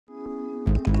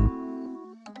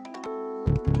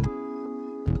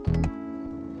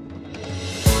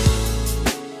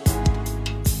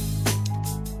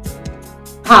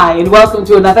Hi, and welcome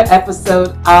to another episode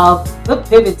of the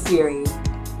Pivot Series.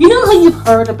 You know how you've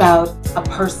heard about a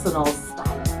personal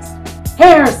stylist,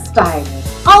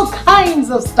 hairstylist, all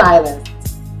kinds of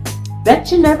stylists.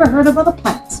 Bet you never heard about a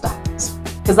plant stylist,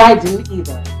 because I didn't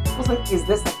either. I was like, is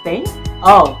this a thing?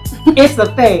 Oh, it's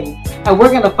a thing. And we're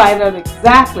going to find out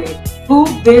exactly who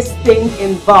this thing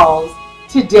involves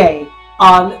today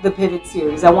on the Pivot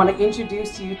Series. I want to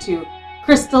introduce you to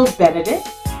Crystal Benidict,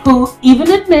 who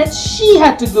even admits she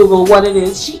had to Google what it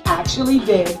is she actually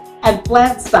did, and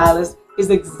Plant Stylist is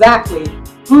exactly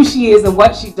who she is and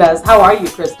what she does. How are you,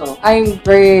 Crystal? I'm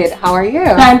great. How are you?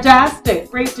 Fantastic.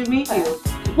 Great to meet you.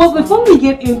 Well, before we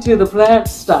get into the plant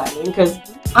styling, because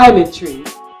I'm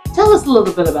intrigued, tell us a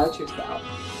little bit about yourself.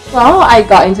 Well, I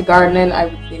got into gardening, I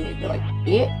would say maybe like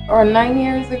 8 or 9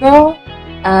 years ago,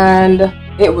 and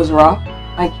it was rough.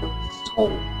 Like, it was so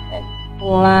many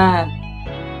plants.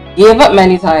 Gave up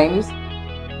many times,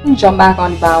 and jumped back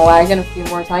on the bandwagon a few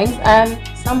more times, and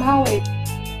somehow it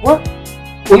worked.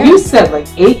 Well, you said like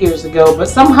 8 years ago, but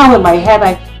somehow in my head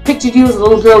I pictured you as a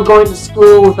little girl going to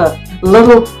school with a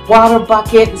little water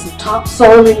bucket and some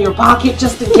topsoil in your pocket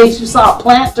just in case you saw a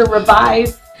plant to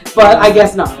revive, but I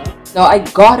guess not. No, I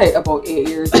got it about 8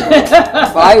 years ago,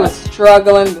 but I was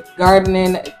struggling with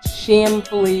gardening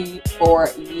shamefully for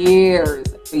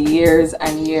years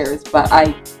and years, but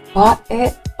I got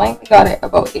it. Finally got it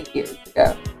about 8 years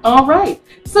ago. All right.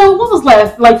 So what was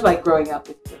life like growing up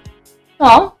with you?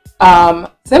 Well,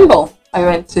 simple. I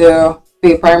went to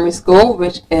the primary school,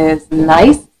 which is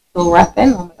nice. Still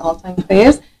repping, one of my all-time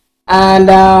faves. And,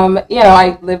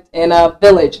 I lived in a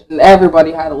village, and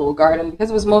everybody had a little garden because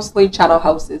it was mostly chattel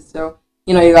houses. So,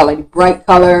 you got like bright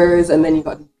colors, and then you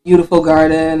got the beautiful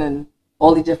garden and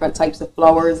all the different types of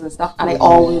flowers and stuff, and I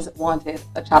always wanted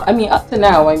a chattel. I mean, up to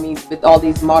now, with all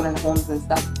these modern homes and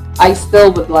stuff, I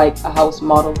still would like a house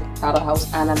modeled with a chattel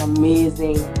house and an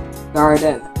amazing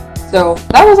garden. So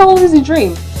that was always a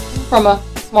dream from a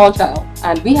small child,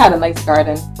 and we had a nice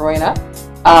garden growing up.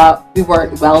 We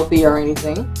weren't wealthy or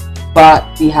anything,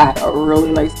 but we had a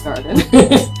really nice garden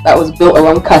that was built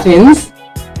around cuttings,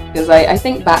 because I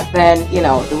think back then,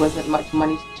 there wasn't much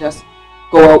money to just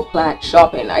go out plant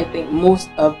shopping. I think most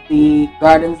of the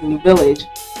gardens in the village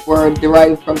were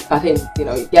derived from cuttings.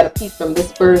 You get a piece from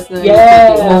this person, yes.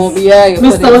 You take it home, you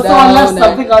Mr. put it down, left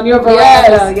something on your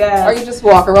veranda, yes. Or you just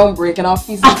walk around breaking off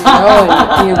pieces,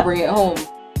 and you bring it home.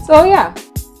 So yeah,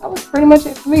 that was pretty much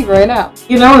it for me growing up.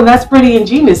 And that's pretty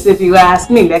ingenious if you ask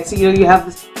me. Next thing you have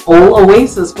this whole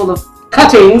oasis full of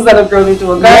cuttings that have grown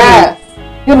into a garden. Yes,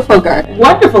 beautiful garden.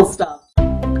 Wonderful stuff.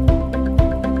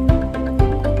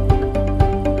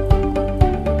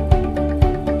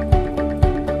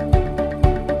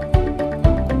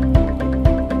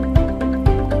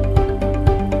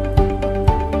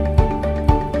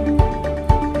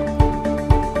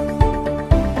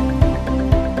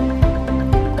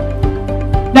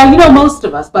 Now, most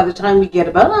of us, by the time we get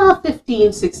about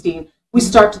 15, 16, we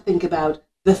start to think about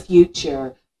the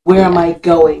future. Where am I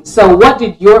going? So what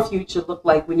did your future look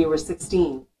like when you were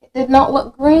 16? It did not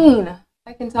look green.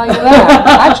 I can tell you that.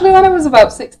 Actually, when I was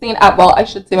about 16, I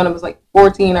should say when I was like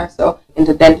 14 or so,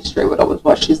 into dentistry, I would always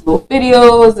watch these little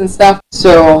videos and stuff.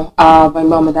 So my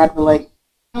mom and dad were like,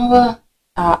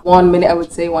 1 minute I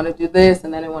would say I want to do this,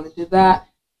 and then I want to do that.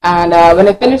 And when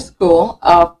I finished school,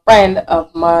 a friend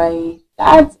of my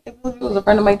dad's, I believe it was a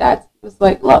friend of my dad's, he was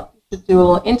like, look, you should do a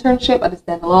little internship at this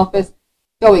dental office.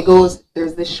 See how it goes.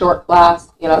 There's this short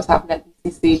class, it's happening at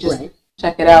BCC, just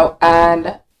check it out.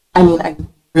 And I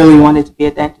really wanted to be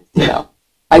a dentist,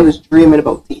 I was dreaming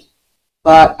about teeth.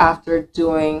 But after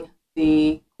doing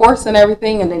the course and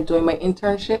everything, and then doing my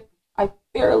internship, I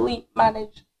barely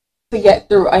managed to get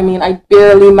through. I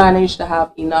barely managed to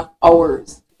have enough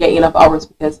hours,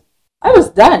 because I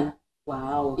was done.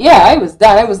 Wow. Yeah, I was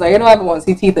done. I was like, I don't ever want to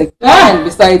see teeth again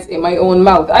besides in my own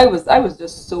mouth. I was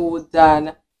just so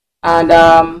done.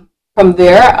 And from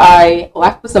there, I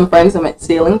left with some friends and went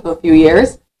sailing for a few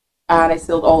years. And I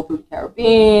sailed all through the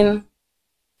Caribbean,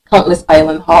 countless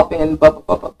island hopping,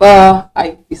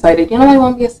 I decided, I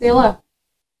want to be a sailor.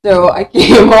 So I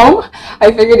came home.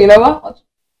 I figured, I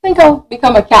think I'll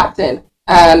become a captain.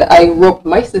 And I roped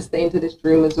my sister into this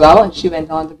dream as well, and she went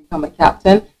on to become a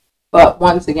captain. But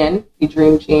once again, the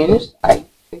dream changed. I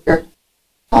figured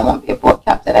I don't want to be a boat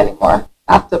captain anymore.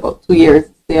 After about 2 years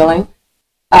of sailing,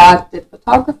 I did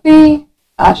photography.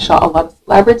 I shot a lot of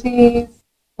celebrities,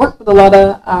 worked with a lot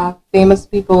of famous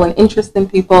people and interesting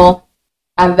people,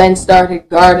 and then started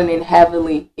gardening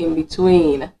heavily in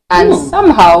between. And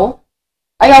somehow,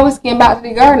 I always came back to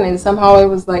the garden, and somehow I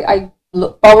was like, I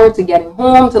look forward to getting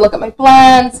home to look at my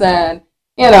plants, and,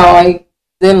 I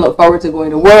didn't look forward to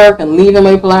going to work and leaving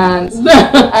my plants.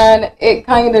 And it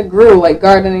kind of grew, like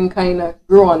gardening kind of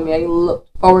grew on me. I looked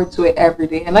forward to it every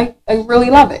day, and I really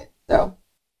love it. So,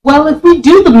 well, if we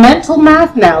do the mental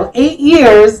math now, 8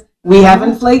 years, we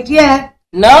haven't flaked yet.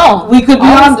 No. We could be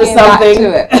on to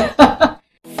something.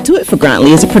 Do It for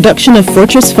Grantley is a production of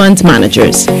Fortress Fund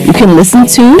Managers. You can listen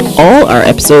to all our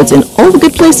episodes in all the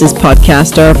good places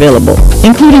podcasts are available,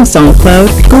 including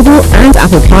SoundCloud, Google, and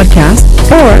Apple Podcasts,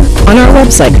 or on our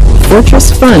website,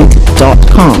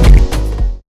 fortressfund.com.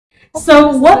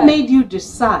 So what made you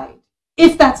decide,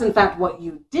 if that's in fact what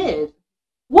you did,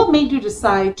 what made you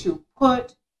decide to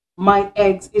put my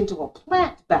eggs into a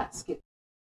plant basket?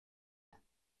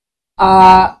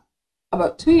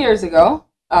 About 2 years ago,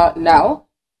 now,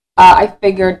 I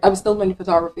figured, I was still doing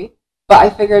photography, but I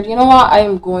figured, you know what, I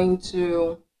am going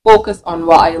to focus on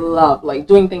what I love, like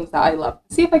doing things that I love.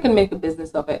 See if I can make a business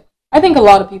of it. I think a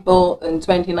lot of people in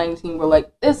 2019 were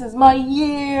like, this is my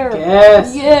year.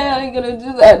 Yes. Yeah, I'm going to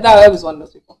do that. No, I was one of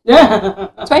those people. Yeah.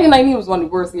 2019 was one of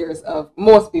the worst years of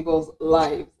most people's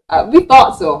lives. We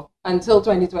thought so until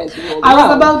 2020. I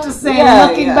was about to say,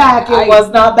 looking back, it was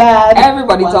not bad.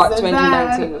 Everybody thought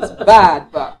 2019 was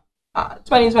bad, but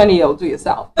 2020, you'll do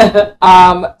yourself.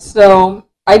 So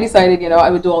I decided, I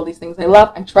would do all these things I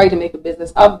love and try to make a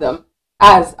business of them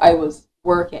as I was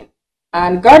working.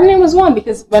 And gardening was one,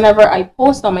 because whenever I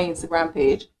post on my Instagram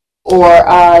page,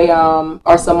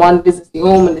 or someone visits the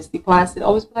home and they see plants, they'd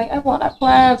always be like, I want that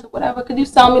plant or whatever. Could you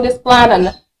sell me this plant?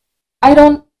 And I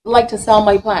don't like to sell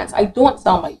my plants. I don't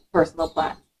sell my personal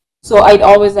plants. So I'd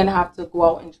always then have to go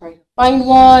out and try to find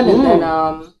one, and then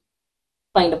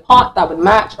find a pot that would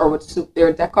match or would suit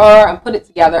their decor and put it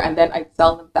together, and then I'd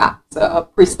sell them that. So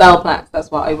pre-style plants,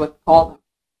 that's what I would call them.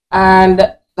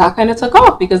 And that kind of took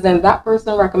off, because then that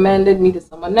person recommended me to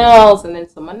someone else, and then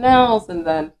someone else, and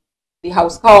then the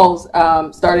house calls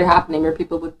started happening where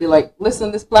people would be like,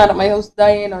 listen, this plant at my house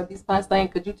dying, or these plants dying,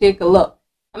 could you take a look?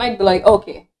 And I'd be like,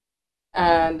 okay.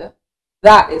 And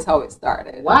that is how it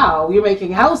started. Wow, you're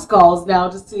making house calls now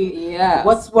to see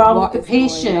what's wrong with the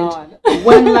patient.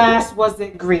 When last was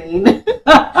it green?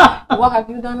 What have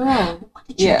you done wrong? What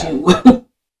did you do?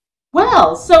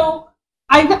 Well, so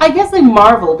I guess I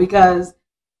marvel, because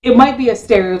it might be a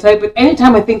stereotype, but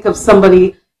anytime I think of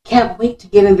somebody can't wait to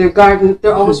get in their garden,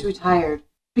 they're always retired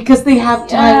because they have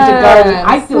time to garden.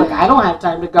 I feel like I don't have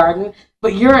time to garden,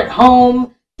 but you're at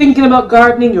home thinking about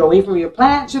gardening, you're away from your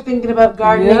plants, you're thinking about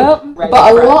gardening. Yep. Right,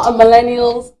 but a lot of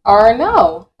millennials are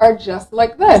just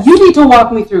like this. You need to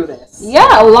walk me through this.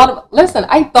 Yeah, listen,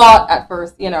 I thought at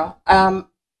first, don't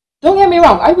get me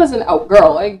wrong, I was an out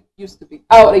girl. I used to be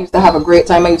out, I used to have a great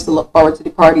time, I used to look forward to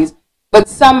the parties. But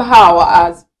somehow,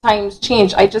 as times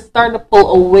changed, I just started to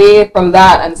pull away from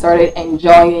that and started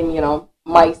enjoying,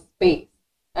 my space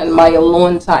and my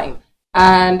alone time.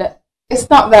 And it's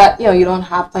not that, you don't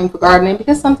have time for gardening,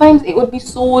 because sometimes it would be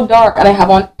so dark and I have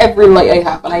on every light I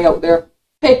have and I out there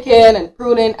picking and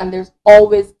pruning, and there's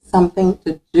always something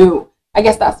to do. I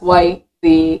guess that's why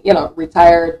the,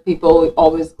 retired people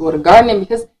always go to gardening,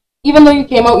 because even though you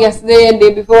came out yesterday and the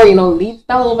day before, leaves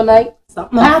fell overnight,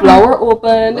 something happened. Flower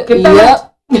opened,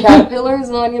 caterpillars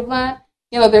on your plant.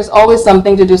 There's always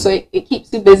something to do, so it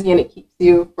keeps you busy and it keeps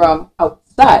you from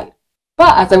outside.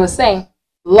 But as I was saying,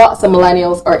 lots of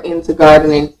millennials are into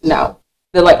gardening now.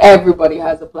 They're like, everybody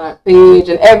has a plant page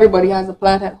and everybody has a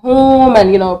plant at home,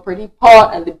 and a pretty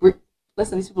pot, and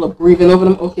listen, these people are breathing over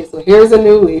them. Okay, so here's a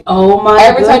new leaf. Oh my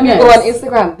Every time you go on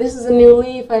Instagram, this is a new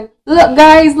leaf, and look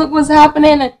guys, look what's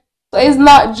happening. And so it's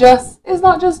not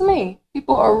just me.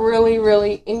 People are really,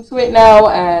 really into it now,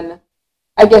 and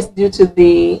I guess due to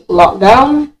the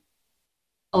lockdown,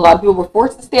 a lot of people were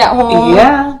forced to stay at home.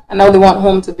 Yeah. And now they want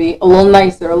home to be a little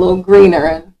nicer, a little greener.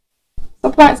 And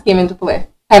so plants came into play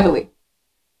heavily.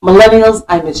 Millennials,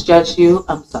 I misjudged you.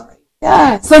 I'm sorry.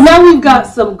 Yeah. So now we've got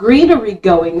some greenery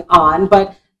going on,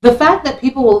 but the fact that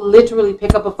people will literally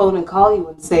pick up a phone and call you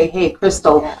and say, hey,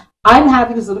 Crystal, I'm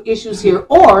having some issues here.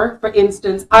 Or, for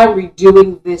instance, I'm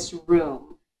redoing this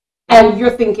room. And you're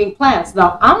thinking plants.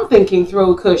 Now, I'm thinking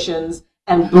throw cushions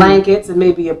and blankets and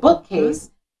maybe a bookcase.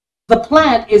 The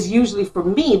plant is usually, for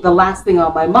me, the last thing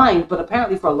on my mind, but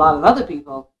apparently for a lot of other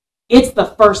people, it's the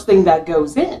first thing that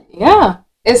goes in. Yeah.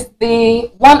 It's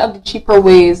one of the cheaper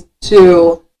ways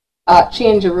to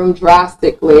change a room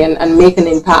drastically and make an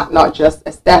impact, not just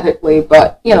aesthetically,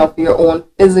 but, for your own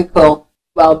physical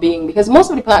well-being. Because most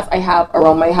of the plants I have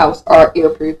around my house are air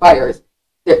purifiers.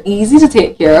 They're easy to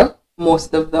take care of,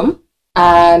 most of them,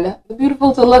 and they're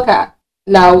beautiful to look at.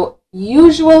 Now,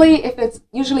 usually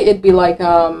it'd be like,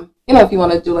 if you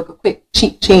want to do like a quick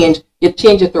cheap change, you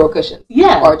change your throw cushions.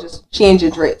 Yeah. Or just change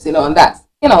your drapes, and that's,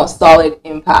 a solid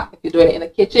impact. If you're doing it in a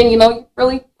kitchen, you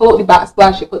really pull out the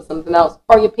backsplash, you put something else,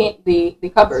 or you paint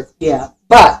the cupboards. Yeah.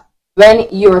 But when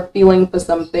you're feeling for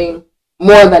something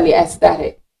more than the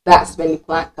aesthetic, that's when the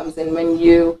plant comes in. When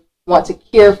you want to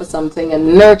care for something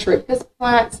and nurture it, because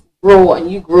plants grow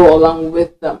and you grow along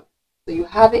with them. So you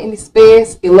have it in the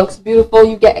space, it looks beautiful,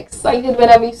 you get excited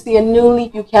whenever you see a new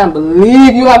leaf, you can't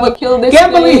believe you haven't killed this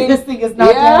Can't thing. believe this thing is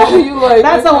not dead.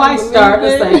 That's how I start.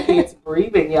 It's like, it's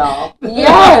breathing, y'all.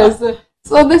 Yes.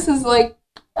 So this is like,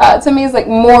 to me, it's like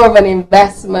more of an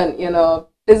investment,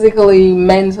 physically,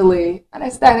 mentally, and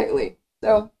aesthetically.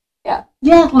 So, yeah.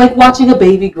 Yeah, like watching a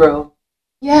baby grow.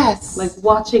 Yes. Like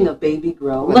watching a baby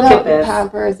grow. Without Look at this. the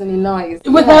pampers and the noise.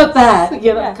 Without that,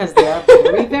 because they are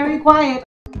very, very quiet.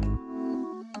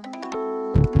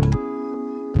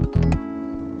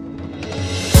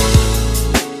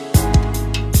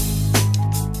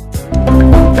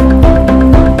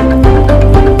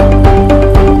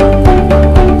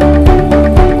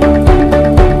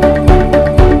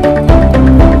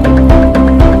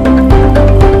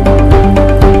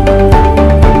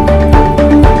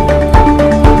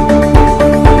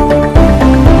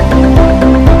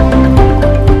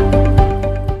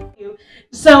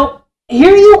 So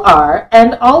here you are,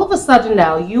 and all of a sudden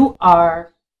now you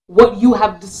are, what you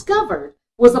have discovered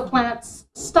was a plant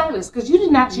stylist, because you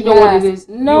didn't actually know what it is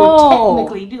you were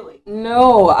technically doing.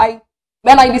 No,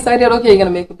 when I decided, okay, you're going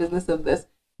to make a business of this,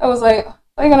 I was like, what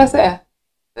are you going to say?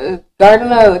 A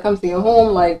gardener that comes to your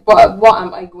home, like, what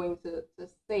am I going to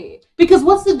say? Because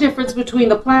what's the difference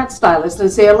between a plant stylist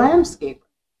and, say, a landscaper?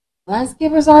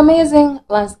 Landscapers are amazing.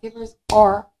 Landscapers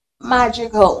are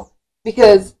magical.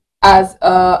 Because as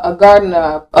a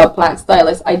gardener, a plant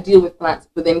stylist, I deal with plants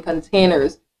within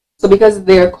containers. So because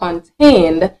they're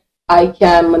contained, I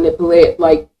can manipulate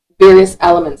like various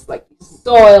elements, like the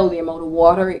soil, the amount of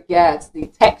water it gets, the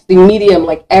text, the medium,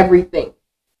 like everything.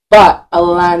 But a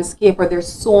landscaper,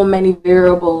 there's so many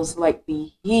variables, like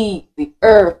the heat, the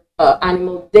earth,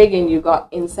 animal digging. You got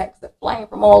insects that flying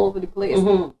from all over the place.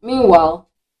 Mm-hmm. Meanwhile,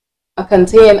 a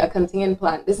contained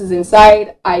plant. This is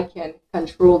inside. I can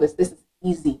control this. This is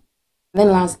easy. Then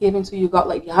landscaping too, you got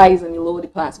like the highs and the low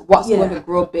plants. What's going to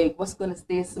grow big? What's going to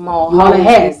stay small? You want a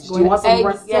hedge? You want some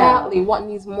exactly. What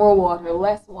needs more water,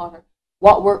 less water?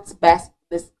 What works best for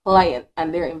this client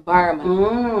and their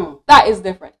environment? That is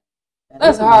different.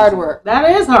 That's hard work.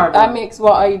 That is hard work. That makes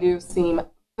what I do seem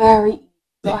very easy.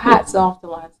 So hats off to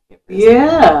landscapers.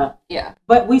 Yeah. Yeah.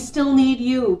 But we still need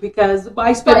you, because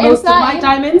I spend most of my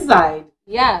time inside.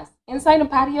 Yes. Inside a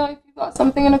patio, if you got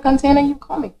something in a container, you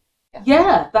call me.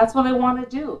 Yeah, that's what I want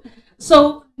to do.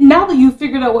 So now that you've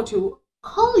figured out what to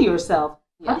call yourself,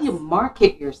 how do you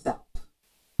market yourself?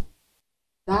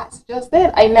 That's just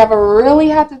it. I never really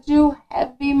had to do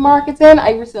heavy marketing.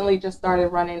 I recently just started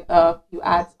running a few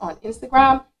ads on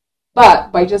Instagram,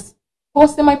 but by just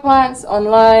posting my plants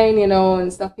online,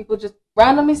 and stuff, people just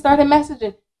randomly started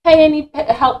messaging, hey, I need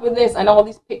help with this, and all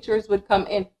these pictures would come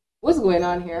in. What's going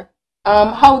on here?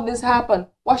 How did this happen?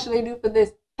 What should I do for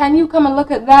this? Can you come and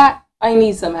look at that? I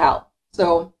need some help.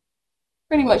 So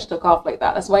pretty much took off like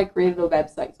that. That's why I created a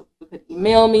website, so people could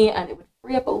email me and it would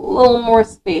free up a little more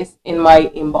space in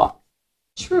my inbox.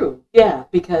 True. Yeah,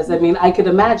 because I could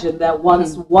imagine that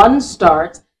once one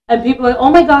starts and people are like, oh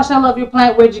my gosh, I love your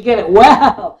plant. Where'd you get it?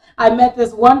 Well, I met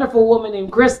this wonderful woman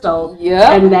named Crystal.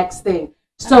 Yeah. And next thing.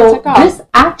 So this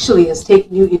actually has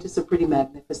taken you into some pretty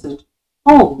magnificent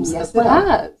homes. Yes, it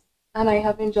has. And I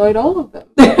have enjoyed all of them.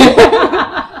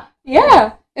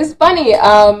 Yeah, it's funny.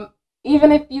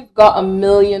 Even if you've got $1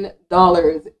 million,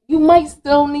 you might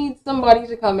still need somebody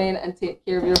to come in and take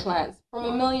care of your plants. From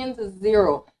 $1 million to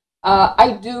 $0.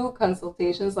 I do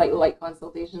consultations, like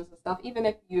consultations and stuff. Even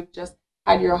if you've just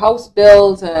had your house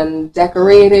built and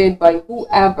decorated by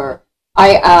whoever,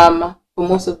 I am, for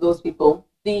most of those people,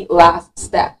 the last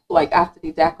step. Like after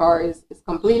the decor is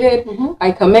completed,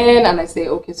 I come in and I say,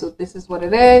 okay, so this is what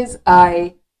it is.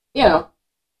 I,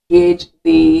 gauge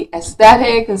the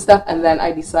aesthetic and stuff, and then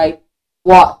I decide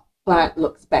what plant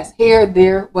looks best here,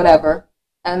 there, whatever.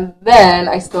 And then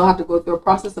I still have to go through a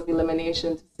process of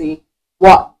elimination to see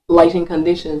what lighting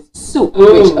conditions suit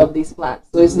which of these plants.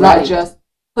 So it's not just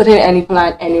putting any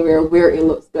plant anywhere where it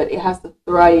looks good. It has to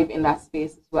thrive in that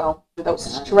space as well without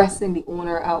stressing the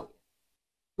owner out.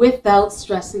 Without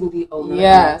stressing the owner out.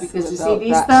 Yes. Because you see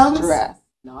these thumbs?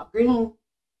 Not green.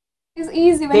 It's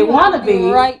easy. They want to be,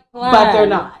 right plan. But they're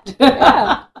not.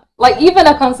 Yeah. Like even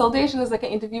a consultation is like an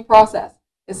interview process.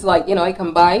 It's like, I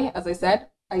come by, as I said,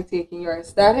 I take in your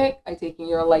aesthetic, I take in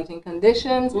your lighting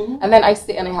conditions, and then I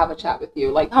sit and I have a chat with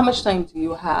you. Like, how much time do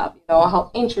you have? You know,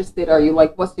 how interested are you?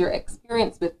 Like, what's your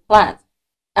experience with plants?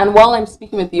 And while I'm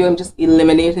speaking with you, I'm just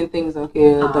eliminating things.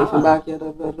 Okay,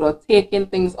 taking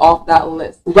things off that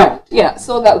list. Right. Yeah,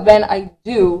 so that when I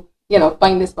do, you know,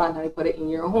 find this plant and I put it in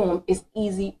your home, it's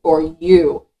easy for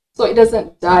you. So it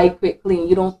doesn't die quickly and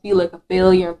you don't feel like a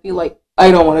failure and feel like, I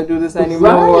don't want to do this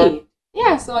anymore. Right.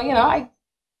 Yeah, so, you know, I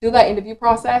do that interview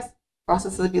process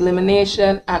of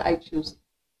elimination, and I choose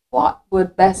what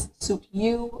would best suit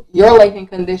you, your lighting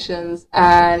conditions,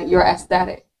 and your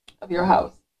aesthetic of your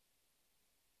house.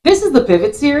 This is the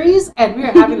Pivot series, and we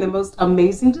are having the most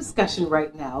amazing discussion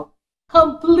right now,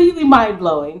 completely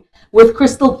mind-blowing, with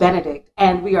Crystal Benidict.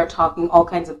 And we are talking all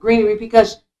kinds of greenery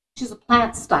because she's a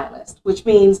plant stylist, which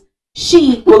means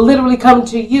she will literally come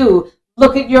to you,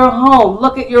 look at your home,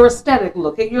 look at your aesthetic,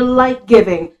 look at your light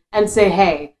giving, and say,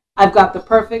 hey, I've got the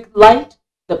perfect light,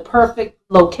 the perfect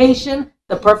location,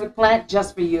 the perfect plant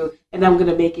just for you, and I'm going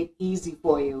to make it easy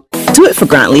for you. Do It for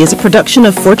Grantley is a production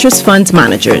of Fortress Funds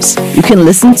Managers. You can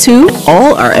listen to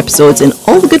all our episodes in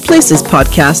all the good places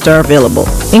podcasts are available,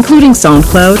 including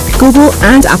SoundCloud, Google,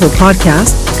 and Apple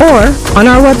Podcasts, or on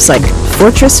our website,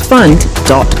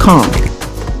 fortressfund.com.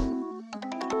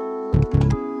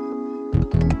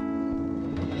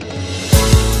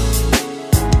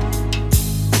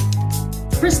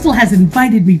 Crystal has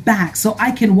invited me back so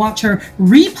I can watch her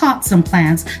repot some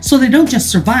plants so they don't just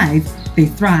survive, they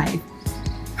thrive.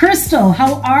 Crystal,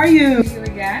 how are you?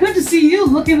 Good to see you,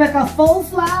 looking like a full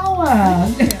flower.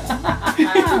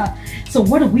 So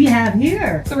what do we have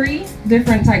here? 3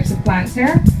 different types of plants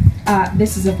here.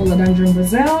 This is a Philodendron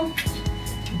Brazil.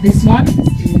 This one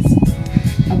is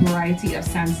a variety of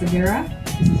Sansevieria.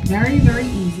 This is very, very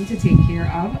easy to take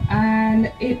care of,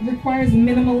 and it requires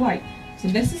minimal light. So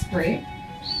this is great.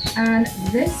 And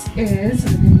this is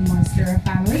within the Monstera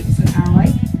family. It's an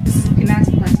ally. This is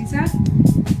Pinata platita.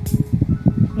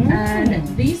 And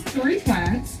these 3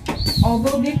 plants,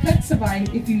 although they could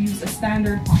survive if you use a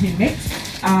standard potting mix,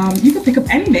 you could pick up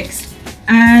any mix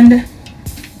and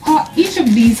pot each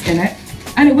of these in it,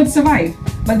 and it would survive.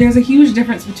 But there's a huge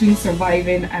difference between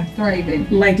surviving and thriving.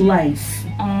 Like life.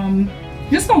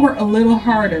 Just gonna work a little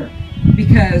harder,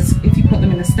 because if you put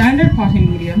them in a standard potting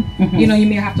medium, you know, you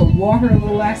may have to water a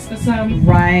little less for some,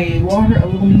 right? Water a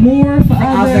little more for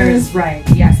others, right?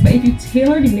 Yes, but if you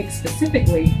tailor the mix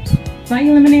specifically, that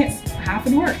eliminates half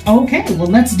of the work. Okay, well,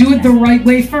 let's do it the right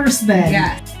way first then.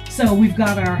 Yeah. So we've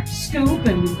got our scoop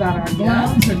and we've got our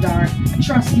gloves and our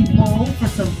trusty bowl for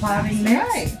some potting mix.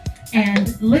 Right.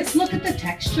 And let's look at the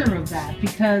texture of that,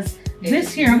 because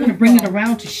this here, I'm going to bring it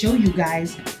around to show you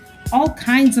guys all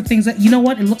kinds of things. That, you know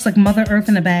what? It looks like Mother Earth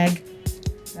in a bag.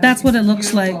 That's what it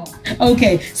looks like.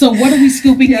 Okay, so what are we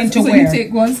scooping into so where? You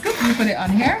take 1 scoop, you put it on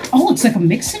here. Oh, it's like a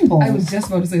mixing bowl. I was just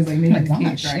about to say, it's like making a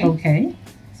cake, right? Okay.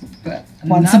 But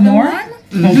Want some more?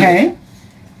 Okay.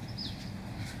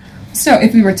 So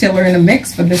if we were tailoring a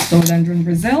mix for this Philodendron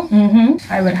Brazil,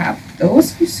 I would have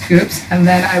those 2 scoops, and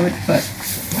then I would put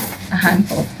a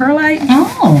handful of perlite.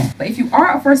 Oh. But if you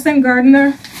are a first-time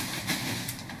gardener,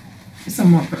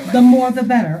 some more perlite. The more the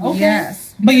better. Okay.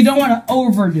 Yes. But you don't want to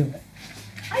overdo it.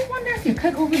 I wonder if you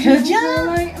could overdo Could ya?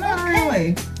 perlite. Not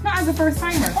really. Not as a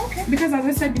first-timer. Okay. Because as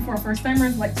I said before,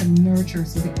 first-timers like to nurture,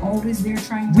 so they're always there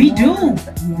trying to We do.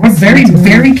 Yes, We're very,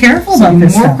 very careful about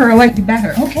this more stuff. perlite, the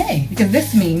better. Okay. Because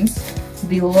this means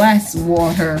the less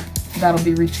water that'll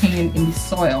be retained in the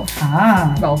soil.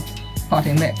 Well,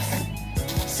 potting mix.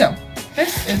 So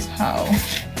this is how,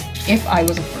 if I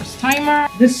was a first-timer.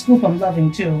 This scoop I'm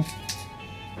loving too.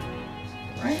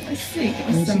 Right, let's see.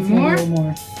 Give Let's us some see if more. a little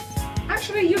more.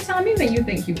 Actually, you tell me when you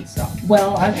think you would stop.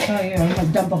 Well, I'll tell you, I'm gonna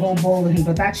dump the whole bowl in,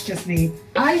 but that's just me.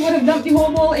 I would have dumped the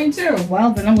whole bowl in too.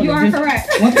 Well, then I'm gonna You are correct.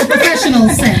 what the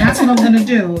professionals say. That's what I'm gonna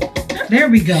do. There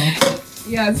we go.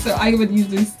 Yeah, so I would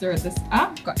usually stir this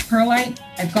up. Got perlite.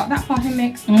 I've got that potting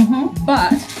mix.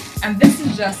 But, and this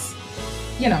is just,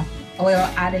 you know, a little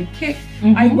added kick.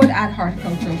 I would add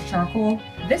horticultural charcoal.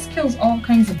 This kills all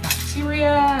kinds of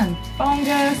bacteria and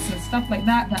fungus and stuff like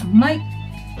that that might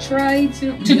try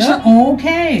to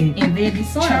okay. invade the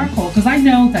soil. Charcoal, because I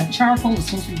know that charcoal is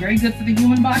supposed to be very good for the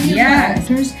human body. Yes.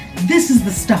 This is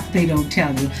the stuff they don't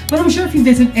tell you. But I'm sure if you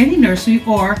visit any nursery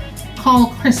or call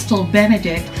Crystal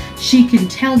Benidict, she can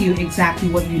tell you exactly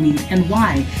what you need and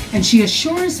why. And she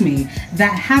assures me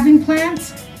that having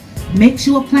plants makes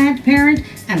you a plant parent,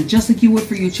 and just like you would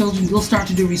for your children, you'll start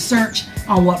to do research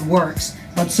on what works.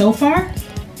 But so far,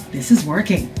 this is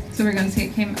working. So we're going to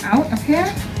take him out of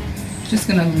here. Just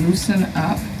going to loosen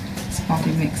up this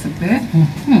potting mix a bit.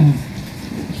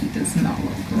 He does not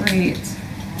look great.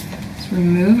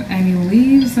 remove any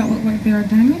leaves that look like they are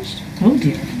damaged. Oh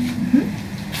dear.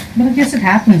 But I guess it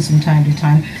happens from time to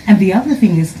time. And the other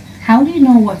thing is, how do you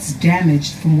know what's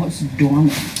damaged from what's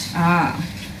dormant?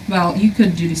 Well, you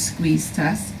could do the squeeze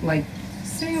test, like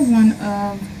say one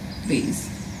of these.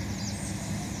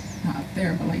 Not up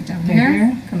there, but like down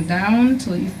here. Come down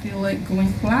till you feel like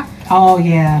going flat. Oh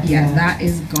yeah. Yeah, that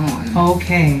is gone.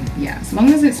 Okay. Yeah, as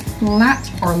long as it's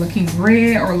flat or looking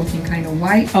gray or looking kind of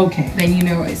white, okay, then you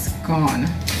know it's gone.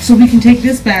 So we can take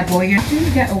this bad boy here. After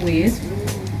you get a ways,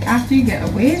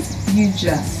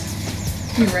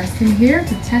 you rest him here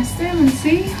to test him and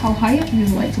see how high up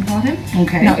you'd like to pot him.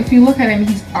 Okay. Now, if you look at him,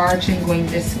 he's arching going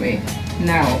this way.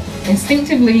 Now,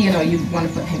 instinctively, you know, you want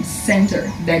to put him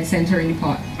dead center in the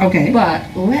pot. Okay. But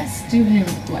let's do him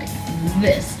like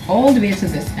this, all the way to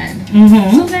this end.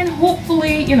 So then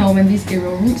hopefully, you know, when these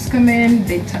aerial roots come in,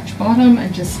 they touch bottom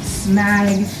and just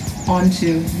snag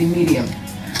onto the medium.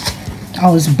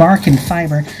 All this bark and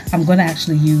fiber. I'm going to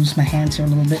actually use my hands here a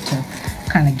little bit to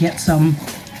kind of get some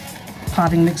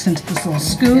potting mix into this little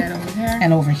scoop.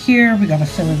 And over here, we got to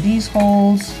fill in these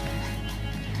holes.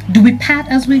 Do we pat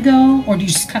as we go, or do you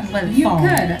just kind of let it fall? You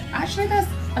could. Actually,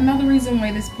 that's another reason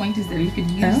why this point is there. You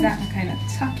could use that and kind of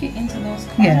tuck it into those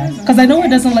corners. Yeah, because I know it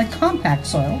doesn't like compact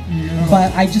soil,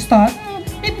 but I just thought,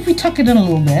 maybe if we tuck it in a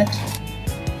little bit.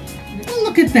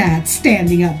 Look at that,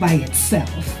 standing up by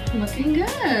itself. Looking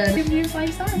good. Give you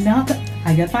 5 stars. Now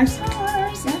I get 5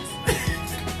 stars. Yes.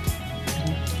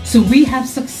 So we have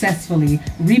successfully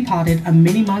repotted a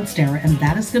mini monstera, and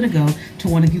that is going to go to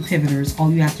one of you pivoters.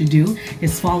 All you have to do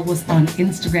is follow us on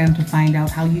Instagram to find out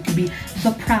how you can be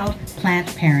the proud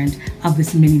plant parent of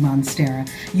this mini monstera.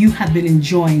 You have been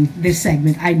enjoying this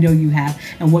segment. I know you have.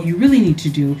 And what you really need to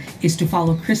do is to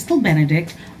follow Crystal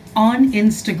Benidict on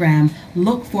Instagram.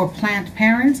 Look for Plant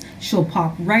Parents. She'll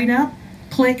pop right up.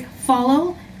 Click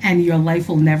follow, and your life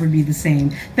will never be the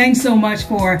same. Thanks so much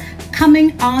for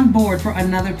coming on board for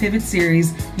another Pivot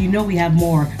series. You know we have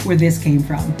more where this came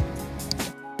from.